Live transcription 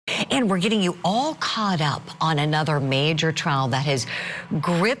And we're getting you all caught up on another major trial that has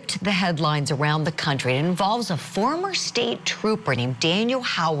gripped the headlines around the country. It involves a former state trooper named Dan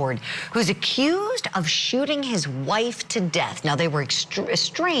Howard, who's accused of shooting his wife to death. Now, they were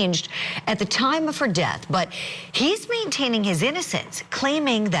estranged at the time of her death, but he's maintaining his innocence,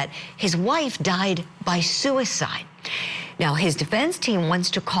 claiming that his wife died by suicide. Now, his defense team wants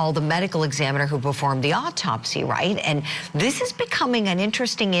to call the medical examiner who performed the autopsy, right? And this is becoming an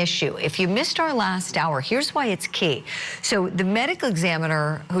interesting issue. If you missed our last hour, here's why it's key. So the medical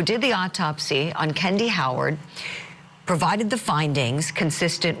examiner who did the autopsy on Dan Howard provided the findings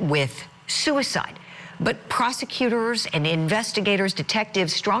consistent with suicide. But prosecutors and investigators,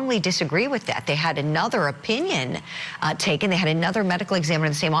 detectives strongly disagree with that. They had another opinion taken. They had another medical examiner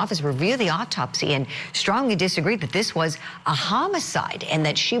in the same office review the autopsy and strongly disagreed that this was a homicide and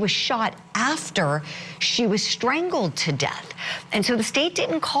that she was shot after she was strangled to death. And so the state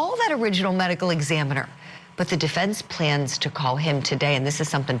didn't call that original medical examiner. But the defense plans to call him today, and this is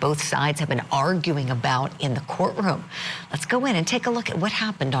something both sides have been arguing about in the courtroom. Let's go in and take a look at what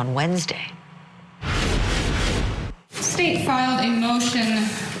happened on Wednesday. The state filed a motion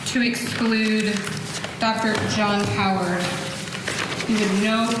to exclude Dr. John Howard. You would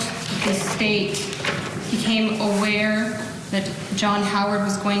note that the state became aware that John Howard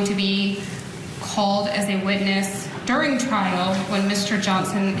was going to be called as a witness during trial when Mr.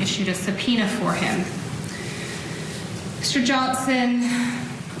 Johnson issued a subpoena for him. Mr. Johnson,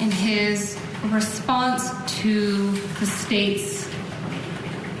 in his response to the state's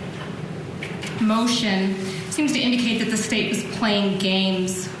motion, seems to indicate that the state was playing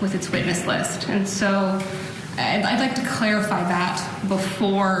games with its witness list. And so I'd like to clarify that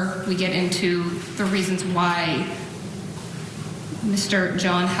before we get into the reasons why Mr.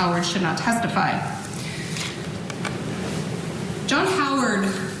 John Howard should not testify. John Howard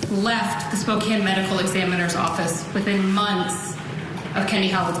left the Spokane Medical Examiner's office within months of Dan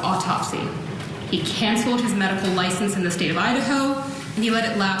Howard's autopsy. He canceled his medical license in the state of Idaho, and he let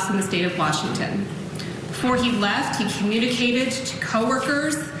it lapse in the state of Washington. Before he left, he communicated to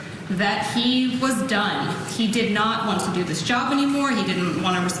coworkers that he was done. He did not want to do this job anymore. He didn't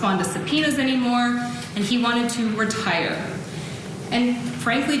want to respond to subpoenas anymore, and he wanted to retire. And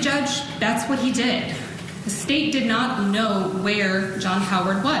frankly, Judge, that's what he did. The state did not know where John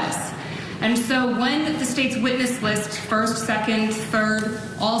Howard was. And so when the state's witness list, first, second, third,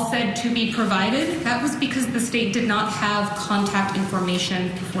 all said to be provided, that was because the state did not have contact information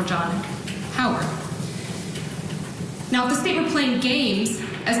for John Howard. Now, if the state were playing games,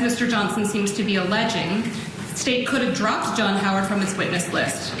 as Mr. Johnson seems to be alleging, the state could have dropped John Howard from its witness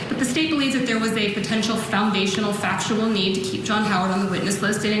list. But the state believes that there was a potential foundational factual need to keep John Howard on the witness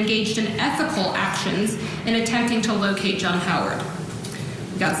list and engaged in ethical actions in attempting to locate John Howard.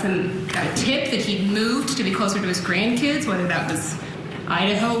 We got a tip that he'd moved to be closer to his grandkids, whether that was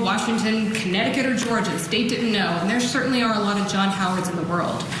Idaho, Washington, Connecticut, or Georgia. The state didn't know, and there certainly are a lot of John Howards in the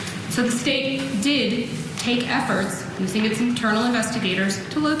world. So the state did take efforts using its internal investigators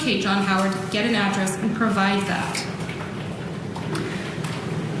to locate John Howard, get an address, and provide that.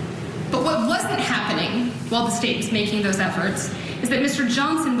 But what wasn't happening while the state was making those efforts is that Mr.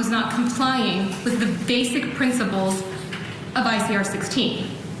 Johnson was not complying with the basic principles of ICR 16.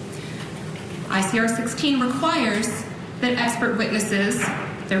 ICR 16 requires that expert witnesses,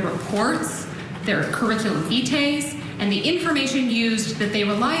 their reports, their curriculum vitae, and the information used that they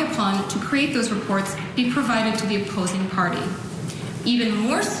rely upon to create those reports be provided to the opposing party. Even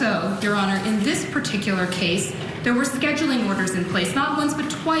more so, Your Honor, in this particular case, there were scheduling orders in place, not once but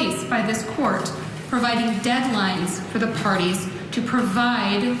twice by this court, providing deadlines for the parties to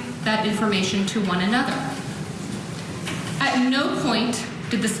provide that information to one another. At no point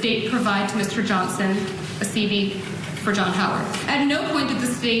did the state provide to Mr. Johnson a CV for John Howard. At no point did the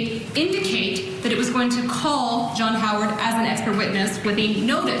state indicate that it was going to call John Howard as an expert witness with a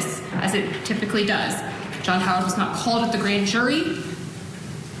notice, as it typically does. John Howard was not called at the grand jury,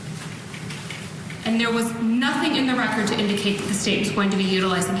 and there was nothing in the record to indicate that the state was going to be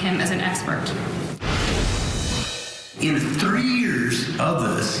utilizing him as an expert. In 3 years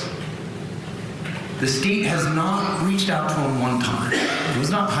of this, the state has not reached out to him one time. He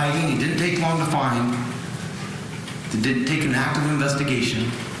was not hiding. He didn't take long to find. It didn't take an active investigation.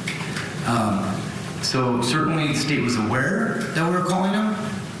 So certainly the state was aware that we were calling him,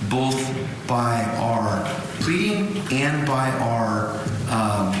 both by our pleading and by our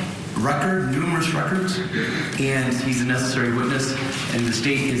numerous records, and he's a necessary witness, and the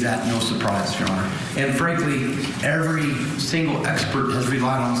state is at no surprise, Your Honor. And frankly, every single expert has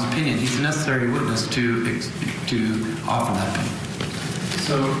relied on his opinion. He's a necessary witness to offer that opinion.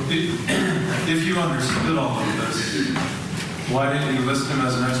 So if you understood all of this, why didn't you list him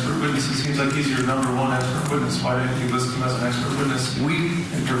as an expert witness? It seems like he's your number one expert witness. Why didn't you list him as an expert witness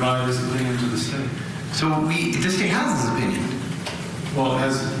and provide his opinion to the state? So the state has his opinion. Well,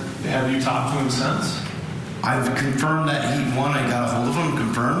 have you talked to him since? I've confirmed that I got a hold of him,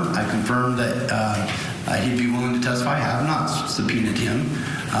 confirmed. I confirmed that he'd be willing to testify. I have not subpoenaed him.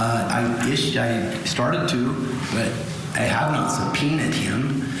 I started to, but I have not subpoenaed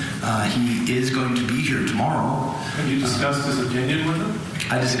him. He is going to be here tomorrow. Have you discussed his opinion with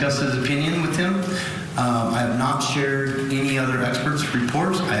him? I discussed his opinion with him. I have not shared any other experts'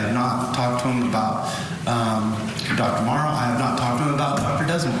 reports. I have not talked to him about Dr. Morrow. I have not talked to him about Dr.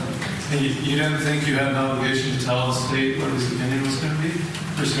 Desmond. And you didn't think you had an obligation to tell the state what his opinion was going to be,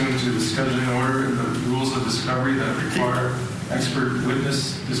 pursuant to the scheduling order and the rules of discovery that require expert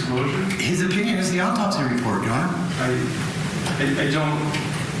witness disclosure? His opinion is the autopsy report, Your Honor. I don't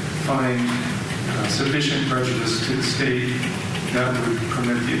find sufficient prejudice to the state that would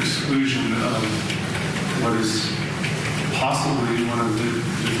permit the exclusion of what is possibly one of the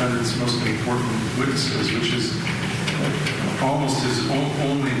defendant's most important witnesses, which is almost his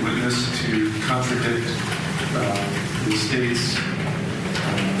only witness to contradict the state's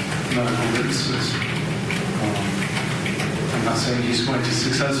medical witnesses. I'm not saying he's going to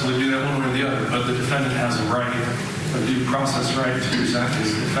successfully do that one way or the other, but the defendant has a right, a due process right to present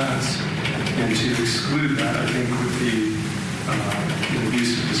his defense, and to exclude that, I think, would be an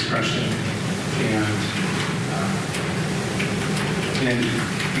abuse of discretion and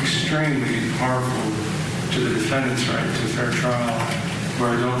extremely harmful to the defendant's right to a fair trial,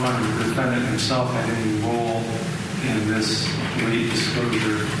 where I don't find the defendant himself had any role in this late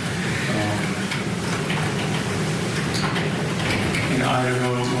disclosure. In Idaho,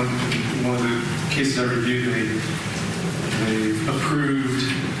 one of the cases I reviewed, they approved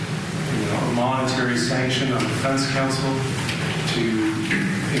a monetary sanction on defense counsel to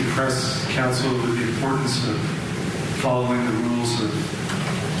impress counsel with the importance of following the rules of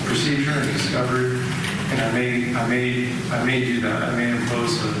procedure and discovery. And I may do that. I may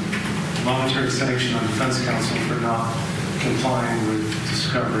impose a monetary sanction on defense counsel for not complying with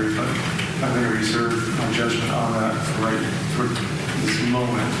discovery, but I'm going to reserve my judgment on that for this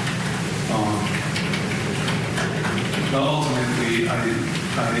moment. But ultimately,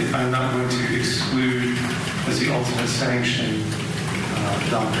 I'm not going to exclude as the ultimate sanction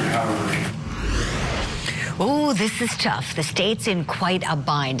Dr. Howard. Oh, this is tough. The state's in quite a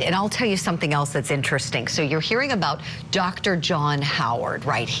bind. And I'll tell you something else that's interesting. So you're hearing about Dr. John Howard,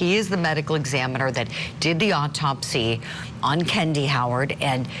 right? He is the medical examiner that did the autopsy on Kendi Howard,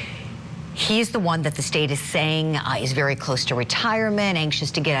 and he's the one that the state is saying is very close to retirement,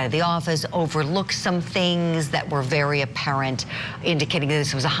 anxious to get out of the office, overlooked some things that were very apparent, indicating that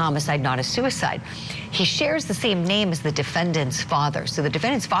this was a homicide, not a suicide. He shares the same name as the defendant's father. So the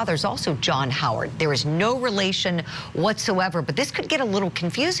defendant's father is also John Howard. There is no relation whatsoever, but this could get a little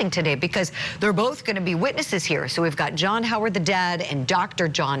confusing today because they're both going to be witnesses here. So we've got John Howard, the dad, and Dr.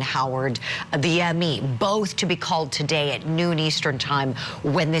 John Howard, the ME, both to be called today at noon Eastern time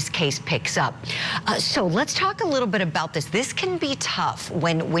when this case picks up. So let's talk a little bit about this. This can be tough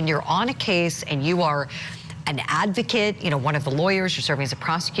when you're on a case and you are an advocate, one of the lawyers, you're serving as a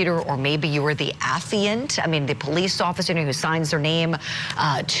prosecutor, or maybe you are the affiant, the police officer who signs their name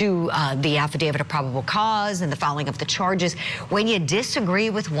to the affidavit of probable cause and the filing of the charges. When you disagree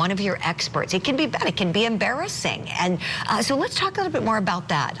with one of your experts, it can be bad, it can be embarrassing. And so let's talk a little bit more about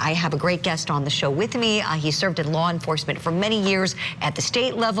that. I have a great guest on the show with me. He served in law enforcement for many years at the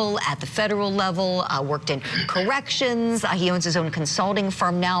state level, at the federal level, worked in corrections. He owns his own consulting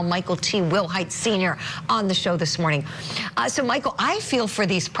firm now. Michael T. Wilhite Sr. on the show this morning. So Michael, I feel for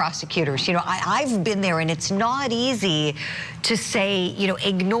these prosecutors. I've been there, and it's not easy to say,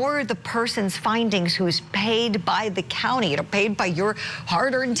 ignore the person's findings who's paid by the county, paid by your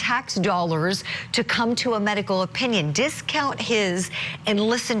hard-earned tax dollars to come to a medical opinion. Discount his and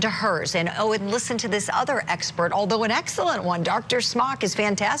listen to hers. And listen to this other expert, although an excellent one. Dr. Smock is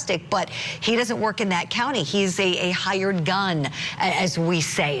fantastic, but he doesn't work in that county. He's a hired gun, as we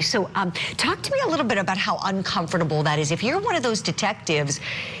say. So talk to me a little bit about how uncomfortable that is. If you're one of those detectives,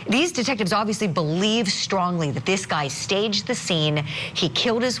 these detectives obviously believe strongly that this guy staged the scene. He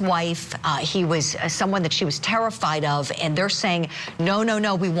killed his wife. He was someone that she was terrified of, and they're saying,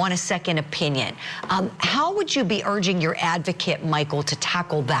 no, we want a second opinion. How would you be urging your advocate, Michael, to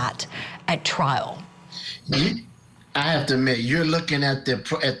tackle that at trial? I have to admit, you're looking at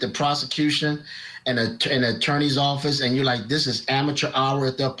the prosecution and an attorney's office, and you're like, this is amateur hour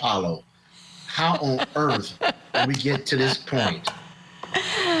at the Apollo. How on earth did we get to this point?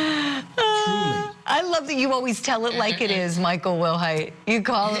 I love that you always tell it like it is, Michael Wilhite. You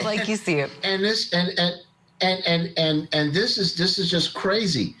call it like you see it. And this is just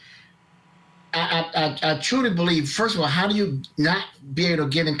crazy. I truly believe, first of all, how do you not be able to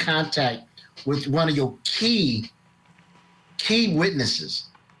get in contact with one of your key witnesses,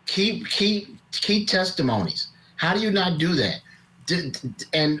 key testimonies? How do you not do that?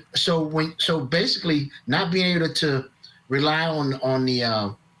 And so basically, not being able to rely on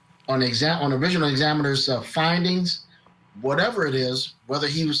the original examiner's findings, whatever it is, whether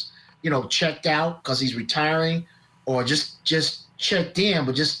he was checked out because he's retiring, or just checked in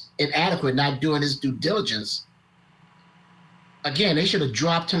but just inadequate, not doing his due diligence. Again, they should have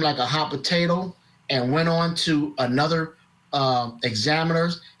dropped him like a hot potato and went on to another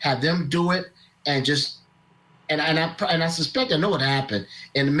examiners, have them do it, and just and I suspect I know what happened.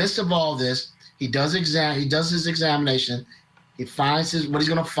 In the midst of all this, he does his examination, he finds what he's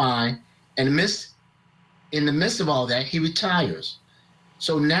going to find, and in the midst of all that, he retires.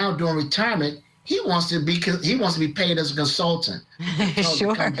 So now during retirement, he wants to be paid as a consultant.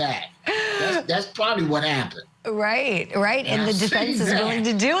 Sure. To come back. That's probably what happened. Right. And the defense is willing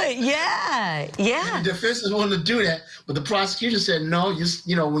to do it. Yeah. The defense is willing to do that, but the prosecution said no.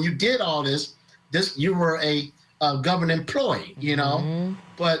 When you did all this you were a government employee. Mm-hmm.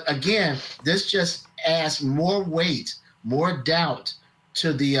 But again, this just adds more weight, more doubt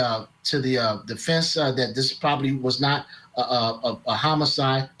to the defense that this probably was not a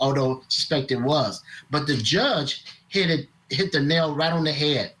homicide, although suspected was. But the judge hit the nail right on the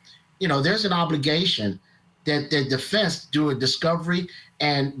head. There's an obligation that the defense do a discovery,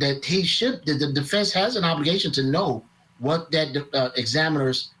 and that the defense has an obligation to know what that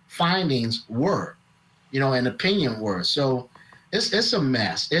examiner's findings were, and opinion were. So it's a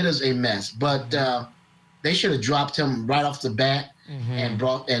mess. It is a mess. But they should have dropped him right off the bat.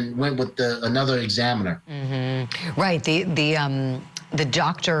 Mm-hmm. and went with another examiner. Mm-hmm. Right. The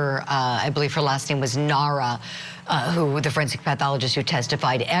doctor, I believe her last name was Nara, the forensic pathologist who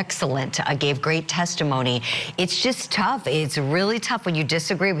testified, excellent, gave great testimony. It's just tough. It's really tough when you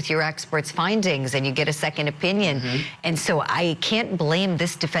disagree with your expert's findings and you get a second opinion. Mm-hmm. And so I can't blame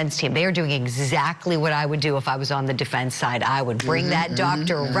this defense team. They are doing exactly what I would do if I was on the defense side. I would bring that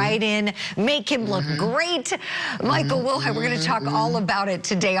doctor right in, make him look great. Michael Wilhite, we're going to talk all about it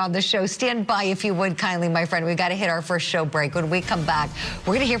today on the show. Stand by if you would kindly, my friend. We've got to hit our first show break. When we come back,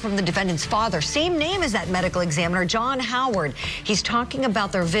 we're going to hear from the defendant's father. Same name as that medical examiner, John Howard. He's talking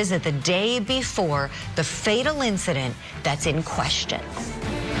about their visit the day before the fatal incident that's in question.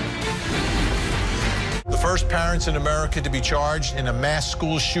 The first parents in America to be charged in a mass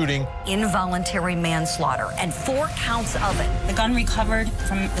school shooting. Involuntary manslaughter and 4 counts of it. The gun recovered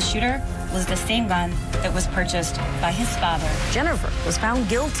from the shooter was the same gun that was purchased by his father. Jennifer was found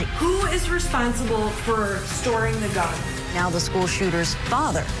guilty. Who is responsible for storing the gun? Now the school shooter's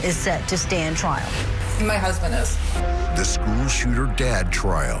father is set to stand trial. My husband is. The school shooter dad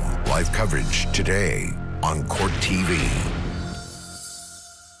trial. Live coverage today on Court TV.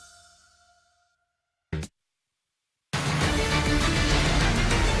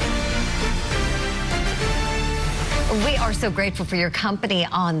 We are so grateful for your company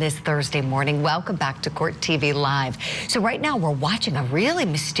on this Thursday morning. Welcome back to Court TV Live. So right now we're watching a really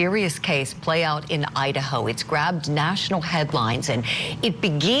mysterious case play out in Idaho. It's grabbed national headlines, and it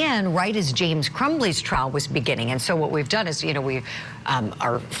began right as James Crumbley's trial was beginning. And so what we've done is, we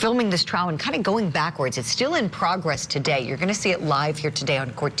are filming this trial and kind of going backwards. It's still in progress today. You're going to see it live here today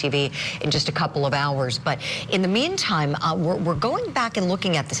on Court TV in just a couple of hours. But in the meantime, we're going back and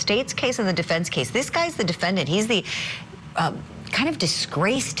looking at the state's case and the defense case. This guy's the defendant. He's the kind of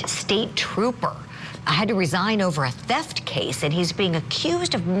disgraced state trooper. Had to resign over a theft case, and he's being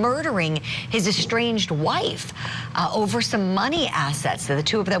accused of murdering his estranged wife over some money assets that the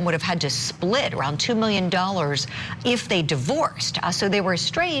two of them would have had to split around $2 million if they divorced. So they were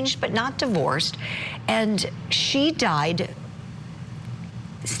estranged but not divorced, and she died,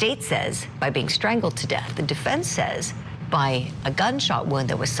 the state says, by being strangled to death. The defense says by a gunshot wound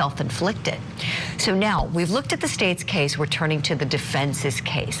that was self-inflicted. So now we've looked at the state's case. We're turning to the defense's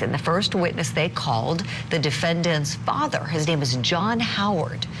case. And the first witness they called, the defendant's father. His name is John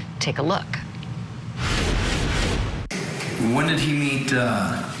Howard. Take a look. When did he meet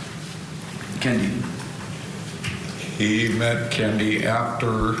Kendi? He met Kendi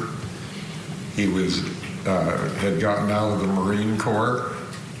after he was had gotten out of the Marine Corps,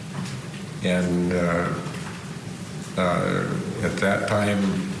 and at that time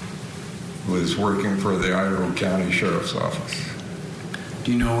was working for the Idaho County Sheriff's Office.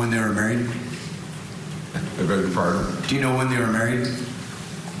 Do you know when they were married? I beg your pardon? Do you know when they were married?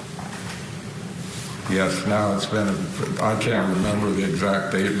 Yes, now it's been, I can't remember the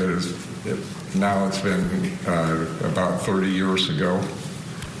exact date, but now it's been about 30 years ago.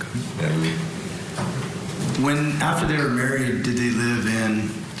 And after they were married, did they live in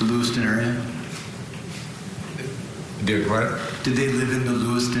the Lewiston area? Did what? Did they live in the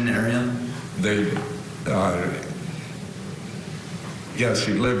Lewiston area? They, yes,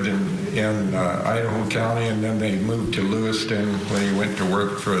 he lived in Idaho County, and then they moved to Lewiston when he went to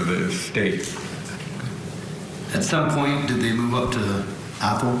work for the state. At some point, did they move up to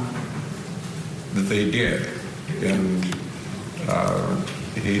Athol? They did, and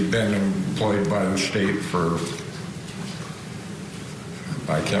he'd been employed by the state for,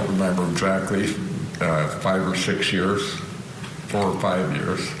 I can't remember exactly, 5 or 6 years, 4 or 5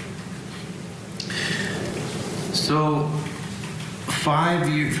 years. So, 5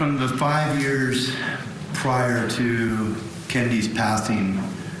 years, from the 5 years prior to Kennedy's passing,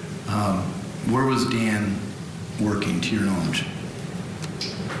 where was Dan working, to your knowledge?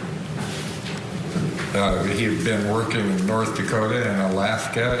 He had been working in North Dakota and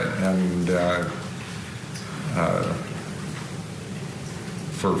Alaska, and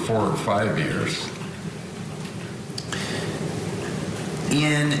for 4 or 5 years.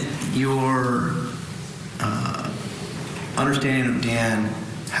 In your understanding of Dan,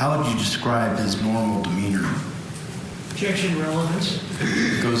 how would you describe his normal demeanor? Objection, relevance.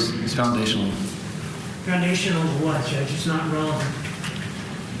 It's foundational. Foundational to what, Judge? It's not relevant.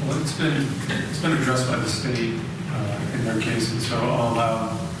 Well, it's been addressed by the state in their case, and so I'll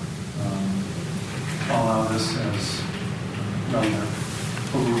allow this as relevant.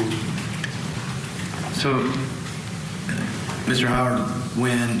 So, Mr. Howard,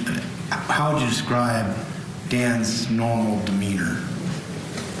 how would you describe Dan's normal demeanor?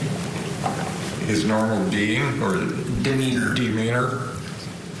 His normal being or demeanor? Demeanor.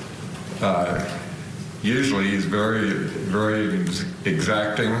 Usually, he's very, very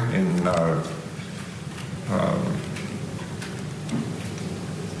exacting in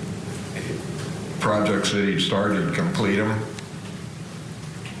projects that he started, complete them.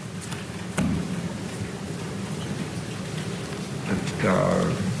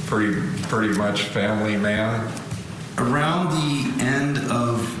 Pretty much family man. Around the end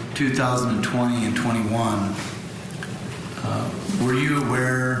of 2020 and 21, were you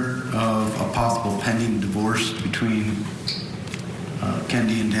aware of a possible pending divorce between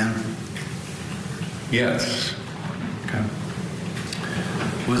Kennedy and Dan? Yes. Okay.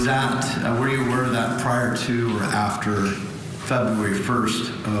 Was that, were you aware of that prior to or after February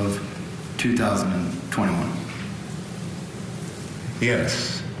 1st of 2021?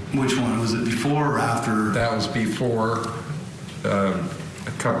 Yes. Which one? Was it before or after? That was before, a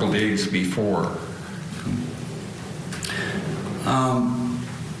couple days before.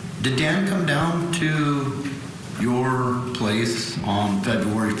 Did Dan come down to your place on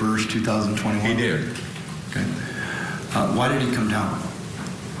February 1st, 2021? He did. Okay. Why did he come down?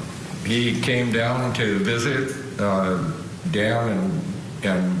 He came down to visit. Dan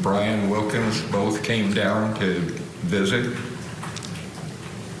and Brian Wilkins both came down to visit.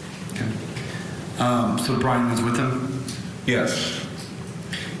 Okay. So Brian was with him? Yes.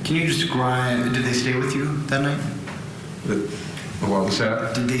 Can you describe, did they stay with you that night? What was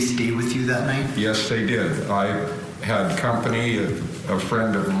that? Did they stay with you that night? Yes, they did. I had company. A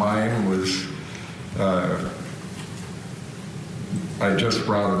friend of mine was, I just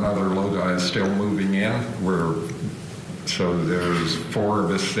brought another load. I was still moving in. So there's 4 of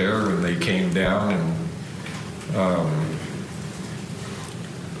us there when they came down, and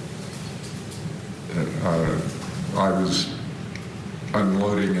I was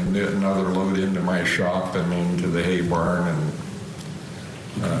unloading another load into my shop and into the hay barn, and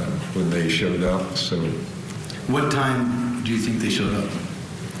when they showed up. So, what time do you think they showed up?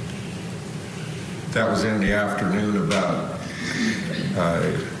 That was in the afternoon, about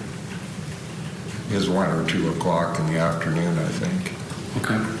it was 1 or 2 o'clock in the afternoon, I think.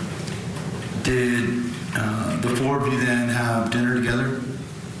 Okay. Did the 4 of you then have dinner together?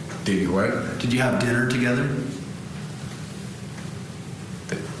 Did you what? Did you have dinner together?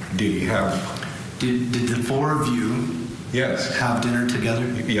 Did you have? Did the 4 of you? Yes. Have dinner together?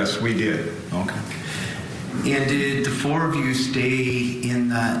 Yes, we did. Okay. And did the 4 of you stay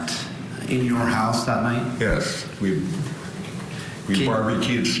in your house that night? Yes, we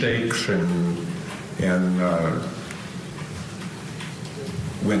barbecued steaks and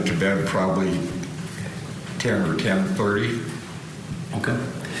went to bed probably 10 or 10:30. Okay.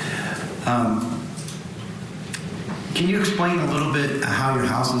 Can you explain a little bit how your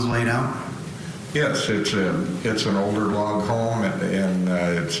house is laid out? Yes, it's an older log home, and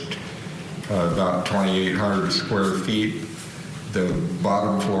it's about 2,800 square feet. The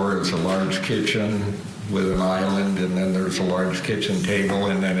bottom floor is a large kitchen with an island, and then there's a large kitchen table,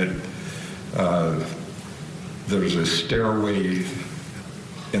 and then there's a stairway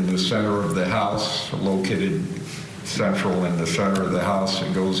in the center of the house, located central in the center of the house.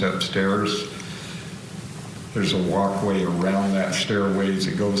 It goes upstairs. There's a walkway around that stairway as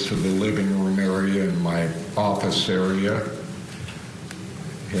it goes to the living room area and my office area.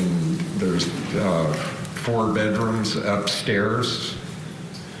 And there's 4 bedrooms upstairs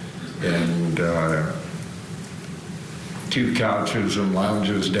and 2 couches and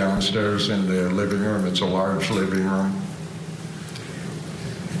lounges downstairs in the living room. It's a large living room.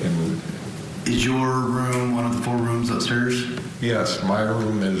 And is your room one of the 4 rooms upstairs? Yes, my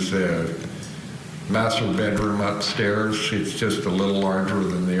room is a master bedroom upstairs. It's just a little larger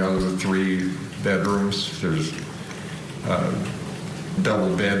than the other 3 bedrooms. There's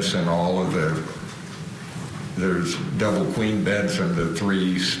double beds in all of there's double queen beds in the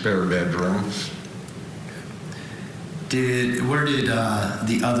 3 spare bedrooms. Where did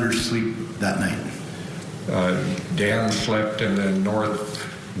the others sleep that night? Dan slept in the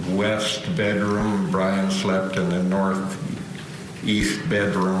northwest bedroom. Brian slept in the northeast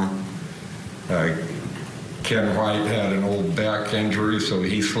bedroom. Ken White had an old back injury, so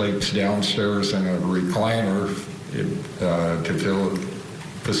he sleeps downstairs in a recliner to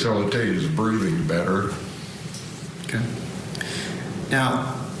facilitate his breathing better. Okay.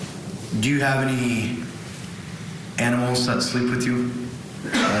 Now, do you have any animals that sleep with you?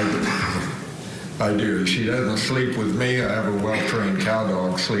 I do. She doesn't sleep with me. I have a well-trained cow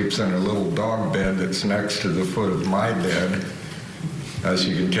dog, sleeps in a little dog bed that's next to the foot of my bed. As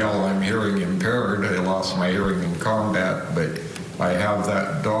you can tell, I'm hearing impaired. I lost my hearing in combat, but I have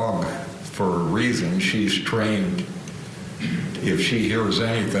that dog for a reason. She's trained. If she hears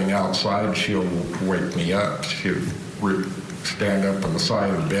anything outside, she'll wake me up. She'll stand up on the side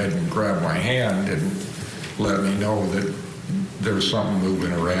of the bed and grab my hand and let me know that there's something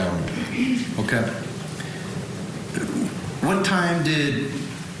moving around. Okay. What time did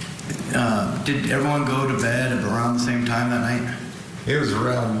everyone go to bed at around the same time that night? It was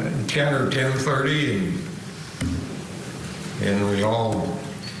around 10 or 10:30, and we all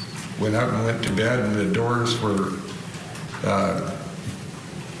went up and went to bed, and the doors were,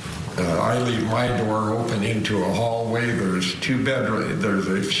 I leave my door open into a hallway. There's 2 bedrooms. There's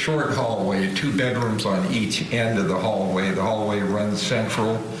a short hallway, 2 bedrooms on each end of the hallway. The hallway runs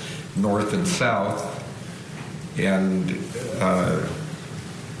central, north and south, and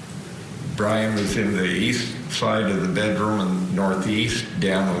Brian was in the east side of the bedroom and northeast.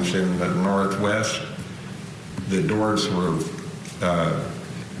 Dan was in the northwest. The doors were,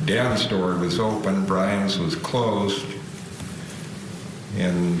 Dan's door was open, Brian's was closed,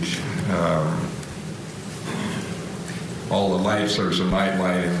 and all the lights, there's a night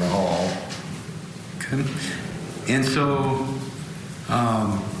light in the hall. Okay. And so,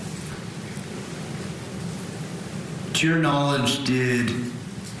 to your knowledge, did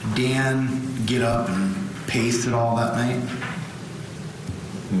Dan get up and pace at all that night?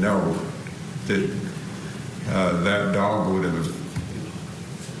 No. That dog would have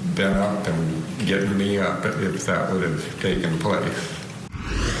been up and getting me up if that would have taken place.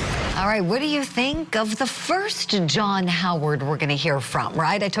 All right, what do you think of the first John Howard we're going to hear from,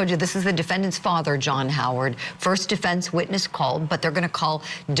 right? I told you this is the defendant's father, John Howard. First defense witness called, but they're going to call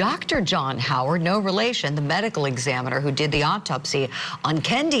Dr. John Howard, no relation, the medical examiner who did the autopsy on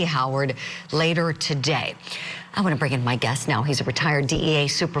Kendi Howard, later today. I want to bring in my guest now. He's a retired DEA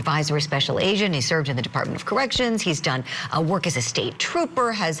supervisory special agent. He served in the Department of Corrections. He's done work as a state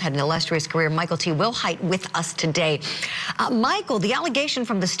trooper, has had an illustrious career. Michael T. Wilhite with us today. Michael, the allegation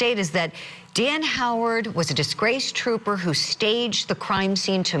from the state is that Dan Howard was a disgraced trooper who staged the crime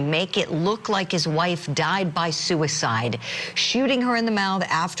scene to make it look like his wife died by suicide, shooting her in the mouth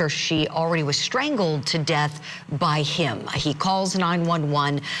after she already was strangled to death by him. He calls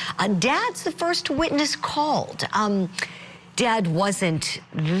 911. Dad's the first witness called. Dad wasn't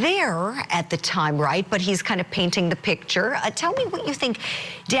there at the time, right? But he's kind of painting the picture. Tell me what you think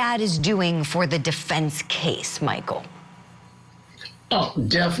Dad is doing for the defense case, Michael. Oh,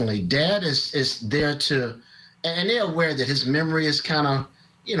 definitely. Dad is there to, and they're aware that his memory is kind of,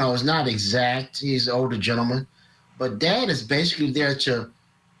 is not exact. He's an older gentleman. But Dad is basically there to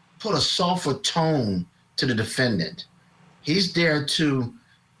put a softer tone to the defendant. He's there to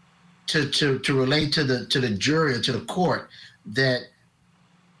relate to the jury or to the court that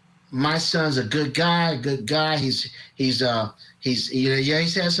my son's a good guy. He's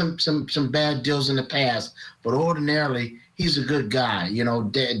had some bad deals in the past, but ordinarily he's a good guy. You know,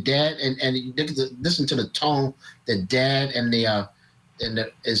 Dad, and you listen to the tone that Dad and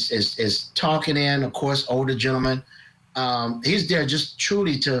is talking in. Of course, older gentleman. He's there just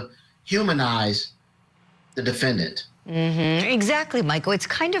truly to humanize the defendant. Exactly, Michael. It's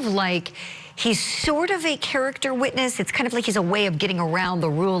kind of like he's sort of a character witness. It's kind of like he's a way of getting around the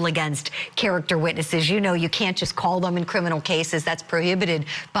rule against character witnesses. You know, you can't just call them in criminal cases. That's prohibited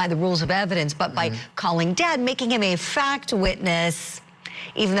by the rules of evidence. But by calling Dad, making him a fact witness,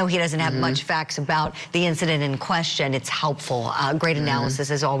 even though he doesn't have much facts about the incident in question, it's helpful. Great analysis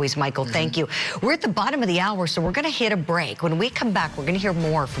as always, Michael. Thank you. We're at the bottom of the hour, so we're going to hit a break. When we come back, we're going to hear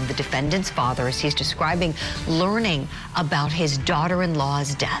more from the defendant's father as he's describing learning about his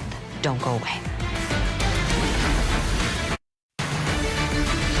daughter-in-law's death. Don't go away.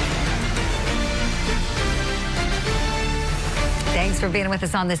 Thanks for being with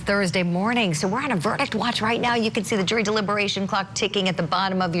us on this Thursday morning. So we're on a verdict watch right now. You can see the jury deliberation clock ticking at the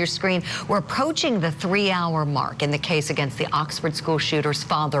bottom of your screen. We're approaching the 3-hour mark in the case against the Oxford school shooter's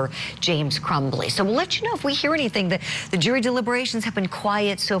father, James Crumbley. So we'll let you know if we hear anything. The jury deliberations have been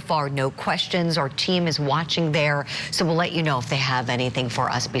quiet so far. No questions. Our team is watching there. So we'll let you know if they have anything for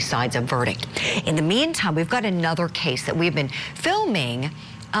us besides a verdict. In the meantime, we've got another case that we've been filming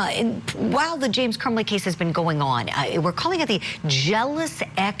while the James Crumbley case has been going on. We're calling it the Jealous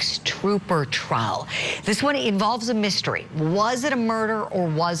Ex-Trooper trial. This one involves a mystery. Was it a murder or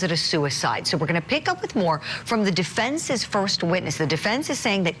was it a suicide? So we're going to pick up with more from the defense's first witness. The defense is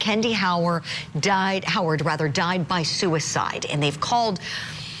saying that Kendi Howard died by suicide, and they've called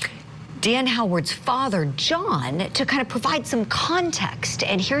Dan Howard's father, John, to kind of provide some context.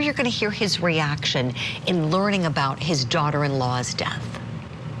 And here you're going to hear his reaction in learning about his daughter-in-law's death.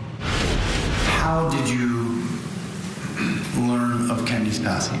 How did you learn of Kendi's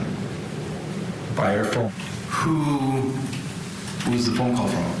passing? By a phone. Who was the phone call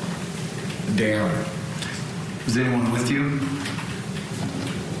from? Dan. Was anyone with you?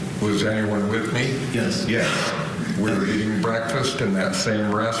 Was anyone with me? Yes. Yes. We were eating breakfast in that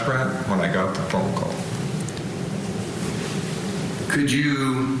same restaurant when I got the phone call. Could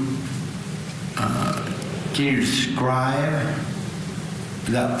you, can you describe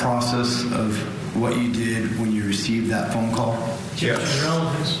that process of what you did when you received that phone call? Yes.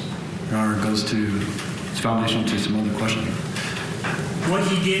 Or it goes to, it's foundational to some other question. What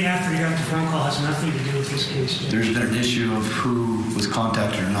he did after he got the phone call has nothing to do with this case, Judge. There's been an issue of who was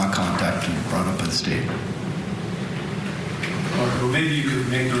contacted or not contacted brought up by the state. Well, maybe you could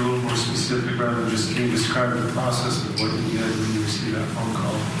make it a little more specific rather than just can you describe the process of what you did when you received that phone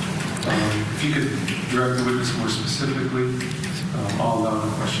call. If you could direct the witness more specifically, I'll allow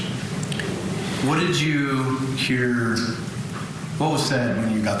the question. What did you hear? What was said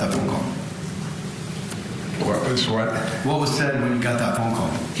when you got that phone call? What was what? What was said when you got that phone call?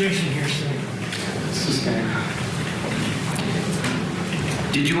 Objection, hearsay.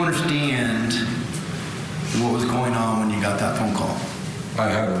 Did you understand what was going on when you got that phone call? I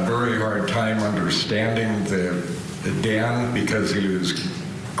had a very hard time understanding the Dan because he was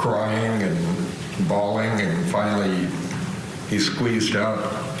crying and bawling, and finally he squeezed out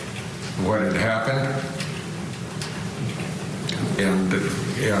what had happened, and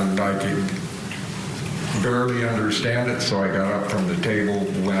I could barely understand it, so I got up from the table,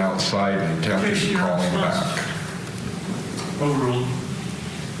 went outside, and attempted to call him back. Overruled.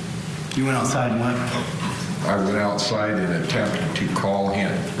 You went outside and what? I went outside and attempted to call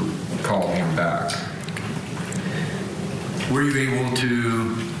him back. Were you able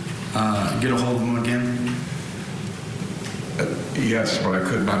to get a hold of him again? Yes, but I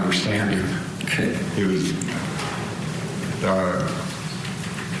couldn't understand him. Okay. He was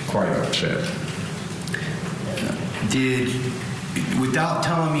quite upset. Without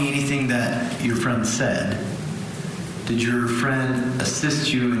telling me anything that your friend said, did your friend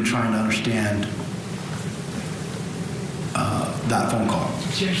assist you in trying to understand that phone call?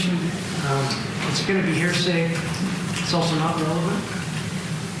 Objection. It's going to be hearsay. It's also not relevant.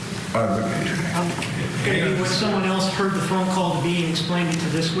 Okay, would someone else heard the phone call to be and explained it to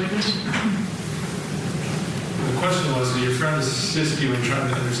this witness? The question was, did your friend assist you in trying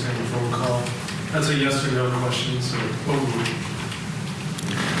to understand the phone call? That's a yes or no question, so overruled.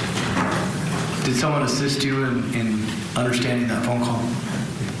 Did someone assist you in understanding that phone call?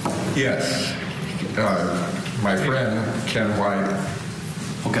 Yes. My friend, Ken White.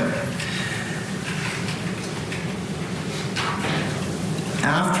 Okay.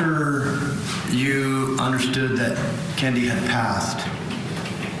 After you understood that Kendi had passed,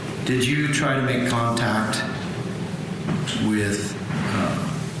 did you try to make contact with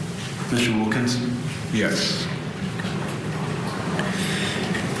Mr. Wilkins? Yes.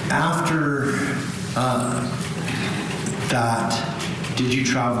 After that, did you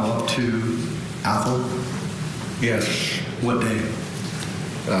travel up to Athol? Yes. What day?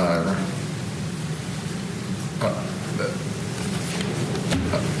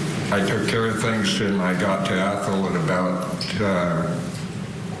 I took care of things and I got to Athol at about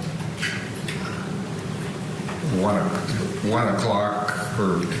 1 o'clock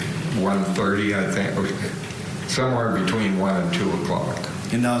or 1:30, I think. Somewhere between 1 and 2 o'clock.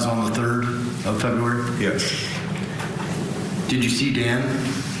 And that was on the 3rd of February? Yes. Did you see Dan?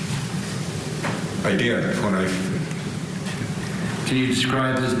 I did. Can you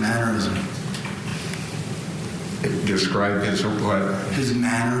describe his mannerism? Describe his what? His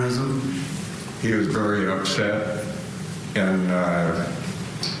mannerism? He was very upset, and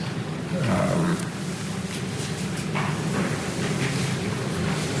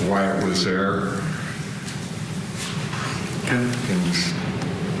Wyatt was there. Okay. And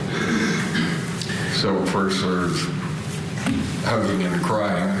so first there's hugging and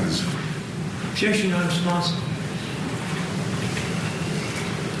crying. Objection, non-responsive.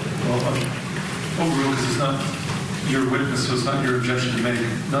 Well, overruled because it's not your witness, so it's not your objection to make.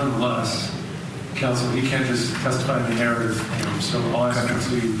 Nonetheless, counsel, he can't just testify in the narrative. So I'll ask him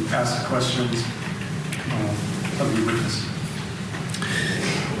to ask questions of your witness.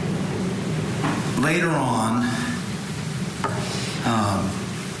 Later on,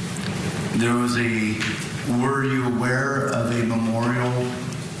 were you aware of a memorial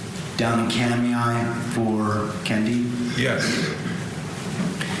down in Kamiah for Kendi? Yes.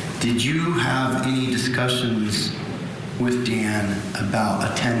 Did you have any discussions with Dan about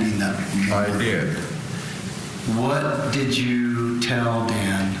attending that memorial? I did. What did you tell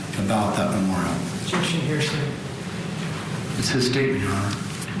Dan about that memorial? Objection, hearsay. It's his statement, Your Honor.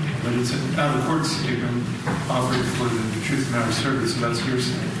 But it's an out-of-court statement offered for the truth of matter service, so that's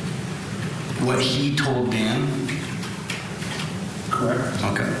hearsay. What he told Dan? Correct.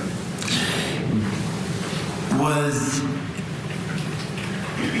 Okay.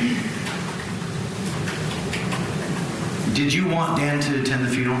 Did you want Dan to attend the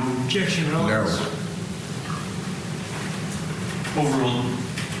funeral? Objection, relevance. No. Overruled.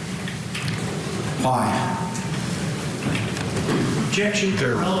 Why? Objection,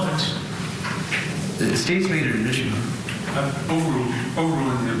 relevance. The state's made an admission.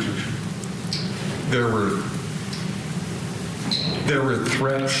 Overruling the objection. There were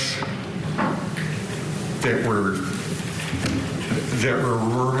threats that were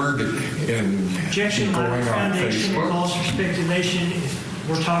rumored and Objection, going on foundation Facebook. calls for speculation.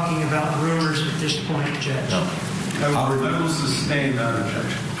 We're talking about rumors at this point, Judge. No. I will sustain that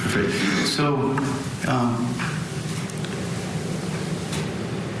objection. Perfect. So,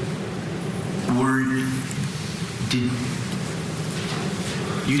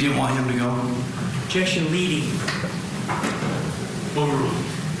 you didn't want him to go? Objection, leading. Overruled.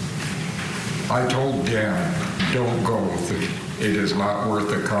 I told Dan, don't go with it. It is not worth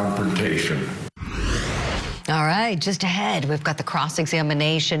the confrontation. All right, just ahead, we've got the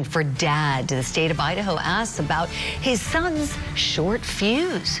cross-examination for Dad. The state of Idaho asks about his son's short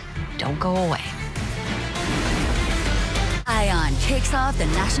fuse. Don't go away. Ion kicks off the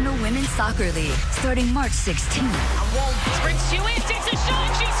National Women's Soccer League starting March 16th. Brings you in, takes a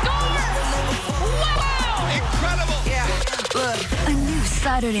shot, she scores! Wow! Incredible! Yeah, look. A new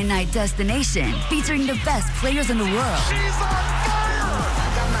Saturday night destination featuring the best players in the world. She's on fire!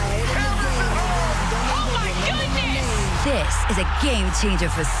 Oh my goodness! This is a game changer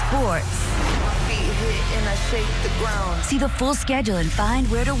for sports. My feet hit and I shake the ground. See the full schedule and find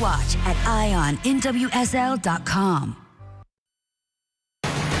where to watch at IONNWSL.com.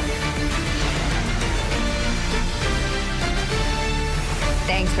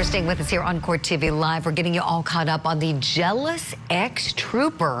 Thanks for staying with us here on Court TV Live. We're getting you all caught up on the jealous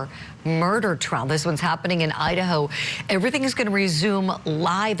ex-trooper murder trial. This one's happening in Idaho. Everything is going to resume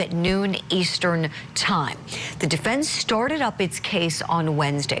live at noon Eastern time. The defense started up its case on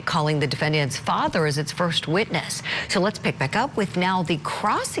Wednesday, calling the defendant's father as its first witness. So let's pick back up with now the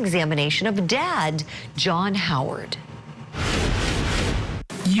cross-examination of Dad, John Howard.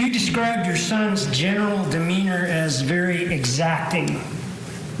 You described your son's general demeanor as very exacting.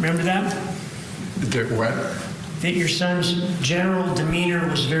 Remember that? What? That your son's general demeanor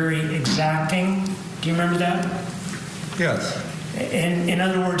was very exacting. Do you remember that? Yes. In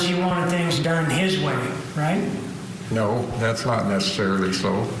other words, he wanted things done his way, right? No, that's not necessarily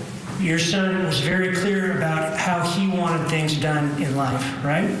so. Your son was very clear about how he wanted things done in life,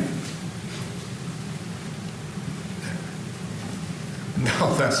 right?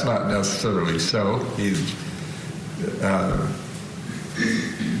 No, that's not necessarily so.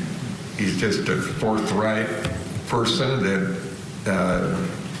 he's just a forthright person that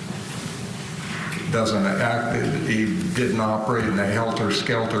doesn't act, he didn't operate in a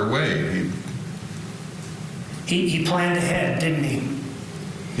helter-skelter way. He planned ahead, didn't he?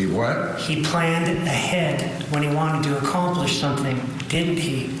 He what? He planned ahead when he wanted to accomplish something, didn't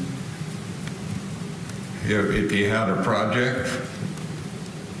he? If he had a project,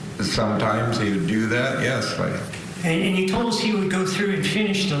 sometimes he would do that, yes. And he told us he would go through and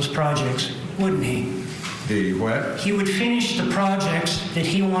finish those projects, wouldn't he? The what? He would finish the projects that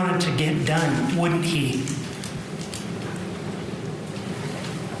he wanted to get done, wouldn't he?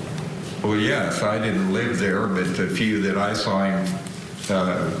 Well, yes, I didn't live there, but the few that I saw him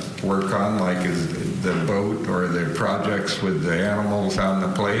work on, like the boat or the projects with the animals on the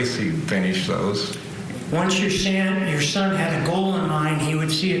place, he'd finish those. Once your son had a goal in mind, he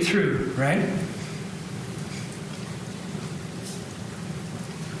would see it through, right?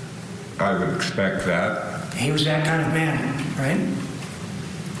 I would expect that. He was that kind of man, right?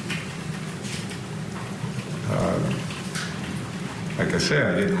 Like I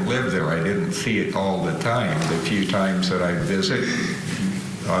said, I didn't live there. I didn't see it all the time. The few times that I visit,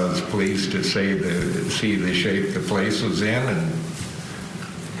 I was pleased to see the shape the place was in.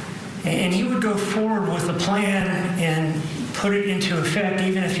 And he would go forward with a plan and put it into effect,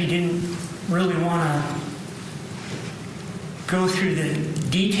 even if he didn't really want to go through the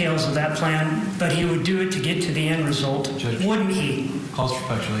details of that plan, but he would do it to get to the end result, wouldn't he? Calls for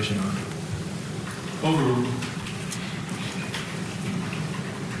speculation on it. Overruled.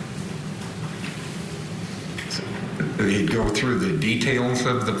 He'd go through the details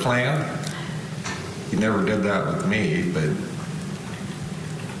of the plan. He never did that with me, but...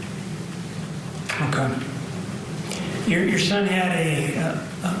 Okay. Your son had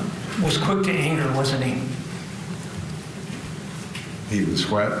was quick to anger, wasn't he? He was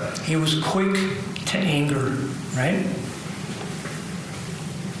what? He was quick to anger, right?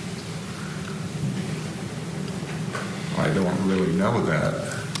 I don't really know that.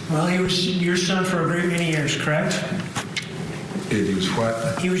 Well, he was your son for a great many years, correct? It is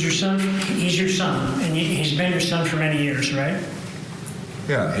what? He was your son. He's your son, and he's been your son for many years, right?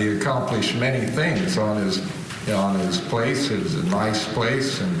 Yeah, he accomplished many things on his place. It was a nice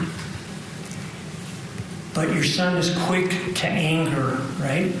place, and. But your son is quick to anger,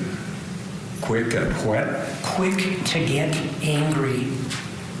 right? Quick at what? Quick to get angry.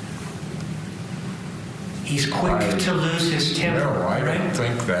 He's quick to lose his temper. No, I don't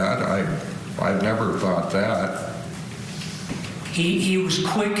think that. I've never thought that. He was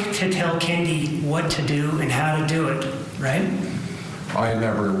quick to tell Kendi what to do and how to do it, right? I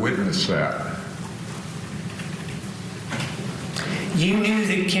never witnessed that. You knew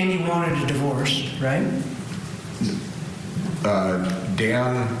that Kendi wanted a divorce, right?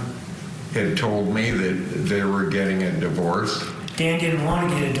 Dan had told me that they were getting a divorce. Dan didn't want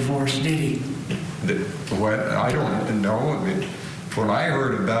to get a divorce, did he? What? I don't know. When I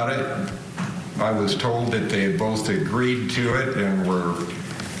heard about it, I was told that they had both agreed to it and were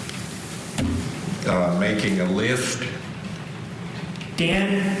making a list.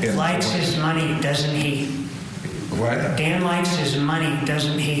 Dan likes his money, doesn't he? What? Dan likes his money,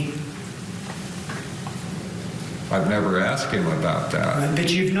 doesn't he? I've never asked him about that. But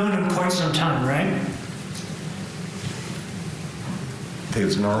you've known him quite some time, right?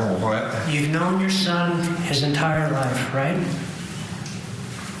 His normal what? You've known your son his entire life, right?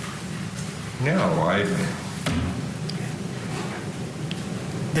 No,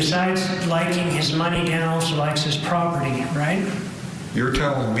 Besides liking his money, Dan also likes his property, right? You're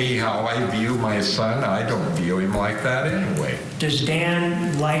telling me how I view my son? I don't view him like that anyway. Does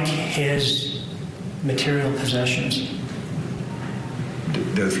Dan like his material possessions?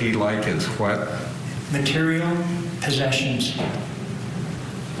 Does he like his what? Material possessions.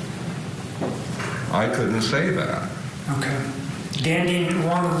 I couldn't say that. Okay. Dan didn't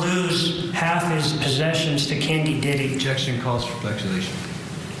want to lose half his possessions to Kendi, did he? Objection calls for speculation.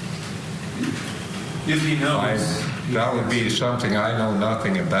 If he knows. That would be something I know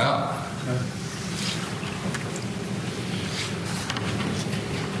nothing about. Okay.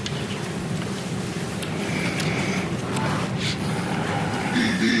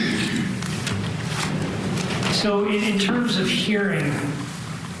 So in terms of hearing,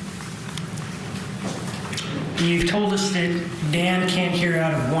 you've told us that Dan can't hear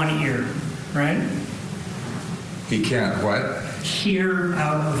out of one ear, right? He can't what? Hear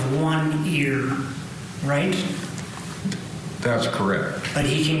out of one ear, right? That's correct. But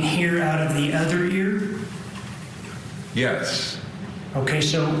he can hear out of the other ear? Yes. Okay,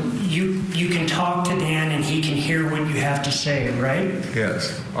 so you can talk to Dan and he can hear what you have to say, right?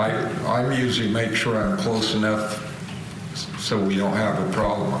 Yes. I'm usually make sure I'm close enough so we don't have a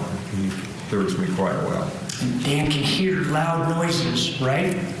problem. He hears me quite well. Dan can hear loud noises,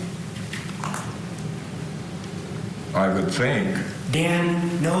 right? I would think.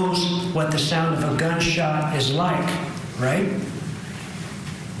 Dan knows what the sound of a gunshot is like, right?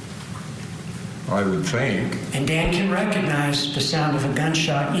 I would think. And Dan can recognize the sound of a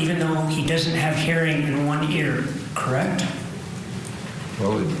gunshot even though he doesn't have hearing in one ear, correct?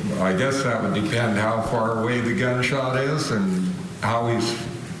 Well, I guess that would depend how far away the gunshot is and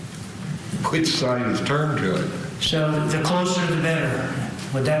which side is turned to it. So the closer the better.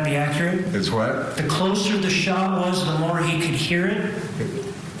 Would that be accurate? It's what? The closer the shot was, the more he could hear it?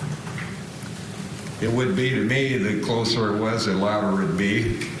 It would be to me. The closer it was, the louder it'd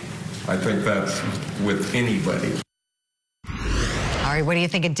be. I think that's with anybody. All right, what do you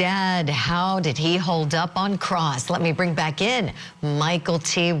think of Dad? How did he hold up on cross? Let me bring back in Michael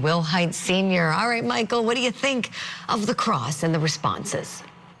T. Wilhite Sr. All right, Michael, what do you think of the cross and the responses?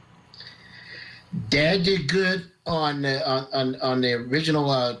 Dad did good on the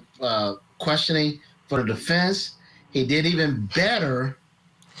original questioning for the defense. He did even better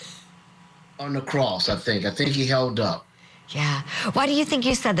on the cross, I think. I think he held up. Yeah. Why do you think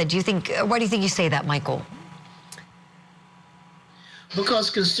you said that? Why do you think you say that, Michael? Because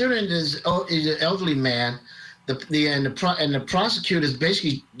considering he's an elderly man, the prosecutor is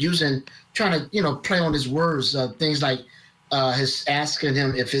basically trying to play on his words, things like his asking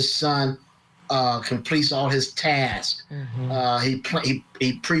him if his son completes all his tasks. Mm-hmm.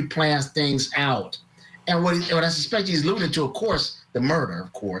 He pre-plans things out, and what I suspect he's alluding to, of course, the murder,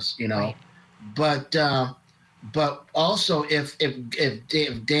 of course, right. But also if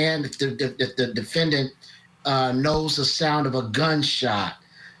Dan, if the defendant knows the sound of a gunshot,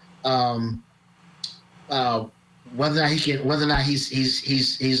 whether or not he's his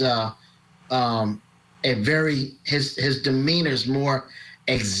demeanor is more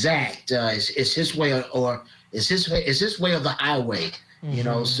exact. It's his way or it's his way of the highway,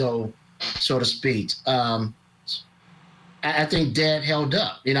 mm-hmm. So to speak. I think Dad held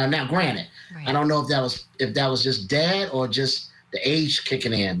up. Now granted, right. I don't know if that was just Dad or just the age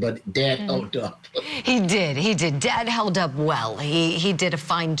kicking in, but Dad held up. He did. Dad held up well. He did a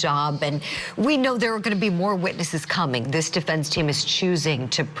fine job, and we know there are going to be more witnesses coming. This defense team is choosing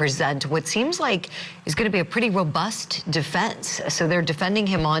to present what seems like is going to be a pretty robust defense. So they're defending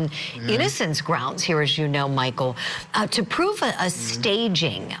him on innocence grounds here, as you know, Michael. To prove a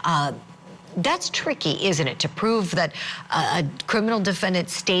staging, that's tricky, isn't it, to prove that a criminal defendant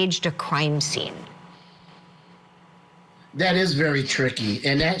staged a crime scene? That is very tricky,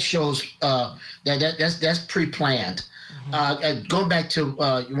 and that shows that's pre-planned. Mm-hmm. Going back to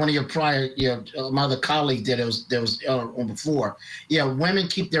one of your prior, my other colleague that was on before. Yeah, women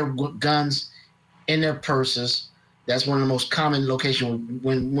keep their guns in their purses. That's one of the most common locations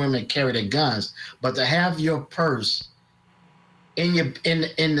when women carry their guns. But to have your purse in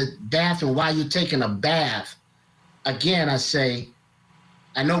the bathroom while you're taking a bath, again, I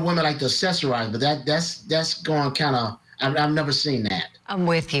know women like to accessorize, but that's going kind of. I've never seen that. I'm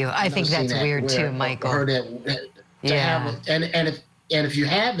with you. I think that's weird too, Michael. I heard that. Have it, and if you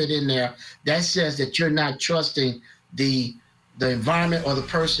have it in there, that says that you're not trusting the environment or the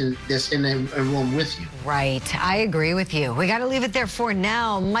person that's in the room with you. Right. I agree with you. We got to leave it there for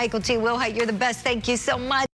now. Michael T. Wilhite, you're the best. Thank you so much.